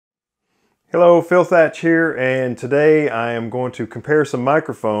Hello, Phil Thatch here, and today I am going to compare some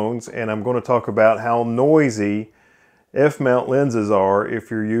microphones, and I'm going to talk about how noisy F-mount lenses are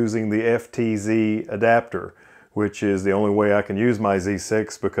if you're using the FTZ adapter, which is the only way I can use my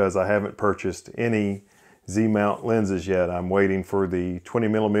Z6 because I haven't purchased any Z-mount lenses yet. I'm waiting for the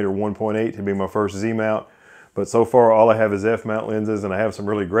 20mm 1.8 to be my first Z-mount, but so far all I have is F-mount lenses, and I have some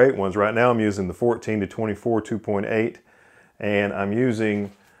really great ones. Right now I'm using the 14-24 2.8, and I'm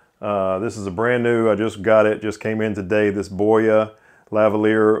using this is a brand new, I just got it, just came in today, this Boya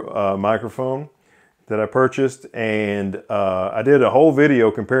lavalier microphone that I purchased. And I did a whole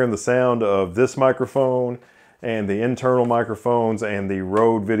video comparing the sound of this microphone and the internal microphones and the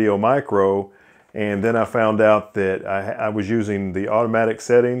Rode Video Micro. And then I found out that I was using the automatic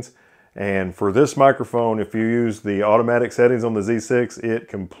settings. And for this microphone, if you use the automatic settings on the Z6, it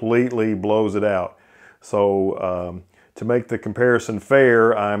completely blows it out. So to make the comparison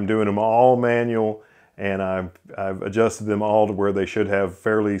fair, I'm doing them all manual, and I've adjusted them all to where they should have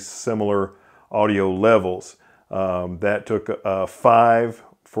fairly similar audio levels. That took 5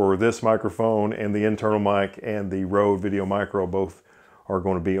 for this microphone, and the internal mic and the Rode Video Micro both are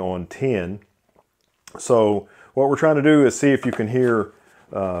going to be on 10. So what we're trying to do is see if you can hear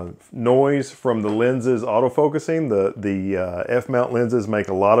noise from the lenses autofocusing. The F-mount lenses make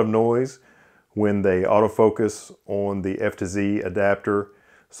a lot of noise when they autofocus on the F to Z adapter.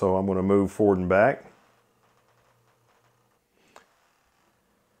 So I'm going to move forward and back.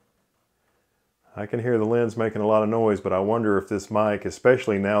 I can hear the lens making a lot of noise, but I wonder if this mic,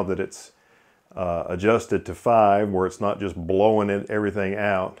 especially now that it's adjusted to 5, where it's not just blowing everything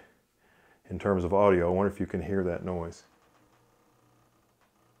out in terms of audio, I wonder if you can hear that noise.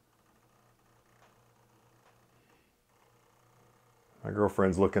 My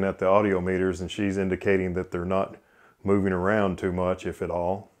girlfriend's looking at the audio meters, and she's indicating that they're not moving around too much, if at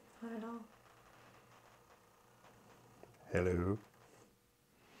all. Not at all. Hello.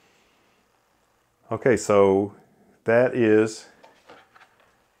 Okay, so that is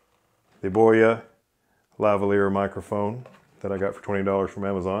the Boya lavalier microphone that I got for $20 from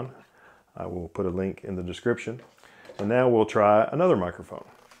Amazon. I will put a link in the description. And now we'll try another microphone.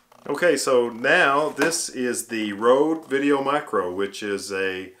 Okay, so now this is the Rode Video Micro, which is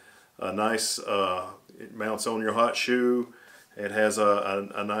a nice, it mounts on your hot shoe. It has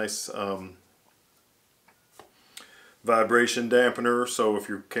a nice vibration dampener, so if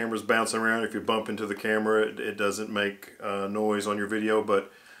your camera's bouncing around, if you bump into the camera, it doesn't make noise on your video.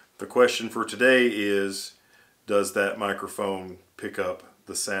 But the question for today is, does that microphone pick up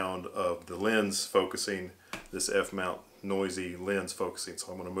the sound of the lens focusing, this F-mount noisy lens focusing?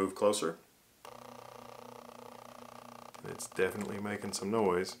 So I'm going to move closer. It's definitely making some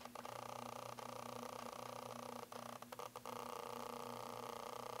noise.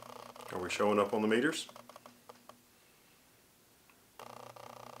 Are we showing up on the meters?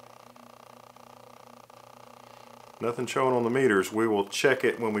 Nothing showing on the meters. We will check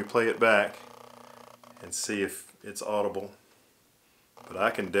it when we play it back and see if it's audible. But I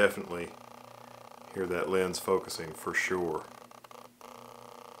can definitely hear that lens focusing for sure.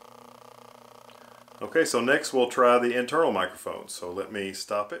 Okay, so next we'll try the internal microphones. So let me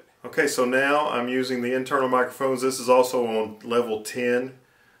stop it. Okay, so now I'm using the internal microphones. This is also on level 10.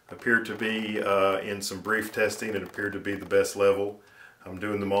 Appeared to be in some brief testing. It appeared to be the best level. I'm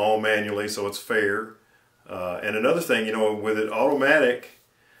doing them all manually, so it's fair. And another thing, you know, with it automatic,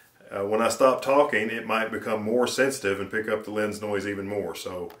 when I stop talking, it might become more sensitive and pick up the lens noise even more.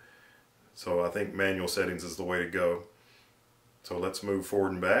 So I think manual settings is the way to go. So let's move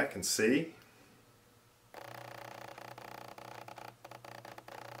forward and back and see.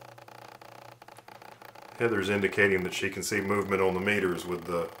 Heather's indicating that she can see movement on the meters with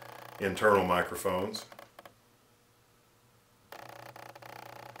the internal microphones.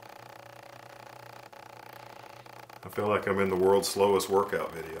 I feel like I'm in the world's slowest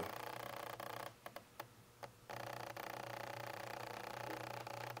workout video.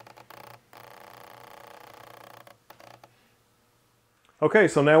 Okay,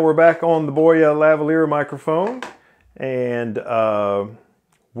 so now we're back on the Boya lavalier microphone, and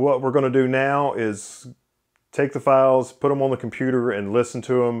what we're going to do now is take the files, put them on the computer, and listen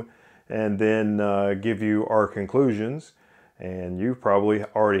to them, and then give you our conclusions. And you probably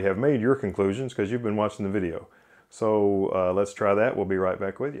already have made your conclusions because you've been watching the video. So let's try that. We'll be right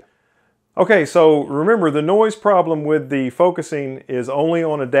back with you. Okay, so remember, the noise problem with the focusing is only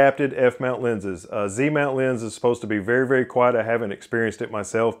on adapted F-mount lenses. Z-mount lens is supposed to be very, very quiet. I haven't experienced it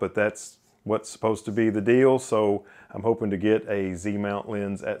myself, but that's what's supposed to be the deal. So I'm hoping to get a Z-mount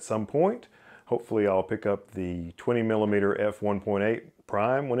lens at some point. Hopefully I'll pick up the 20mm f1.8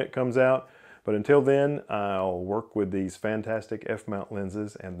 prime when it comes out. But until then, I'll work with these fantastic f-mount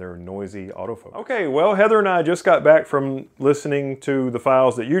lenses and their noisy autofocus. Okay, well, Heather and I just got back from listening to the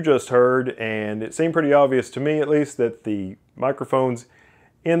files that you just heard, and it seemed pretty obvious to me, at least, that the microphones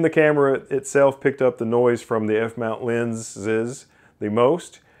in the camera itself picked up the noise from the f-mount lenses the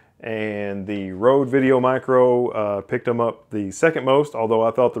most, and the Rode Video Micro picked them up the second most, although I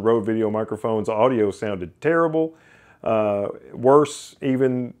thought the Rode Video Microphone's audio sounded terrible. Worse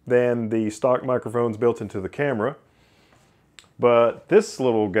even than the stock microphones built into the camera. But this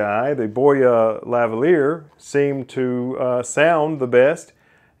little guy, the Boya lavalier, seemed to sound the best,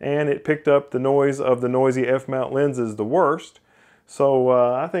 and it picked up the noise of the noisy f-mount lenses the worst. So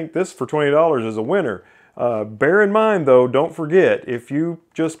I think this for $20 is a winner. Bear in mind though, don't forget, if you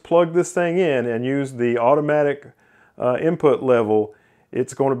just plug this thing in and use the automatic input level,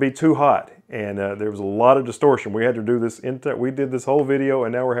 it's going to be too hot, and there was a lot of distortion. We had to do this, we did this whole video,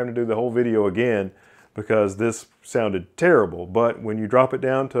 and now we're having to do the whole video again because this sounded terrible. But when you drop it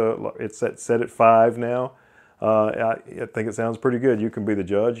down to, it's set at 5 now, I think it sounds pretty good. You can be the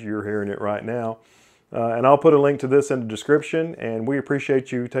judge. You're hearing it right now. And I'll put a link to this in the description, and we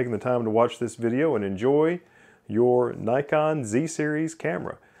appreciate you taking the time to watch this video and enjoy your Nikon Z series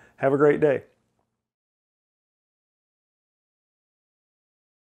camera. Have a great day.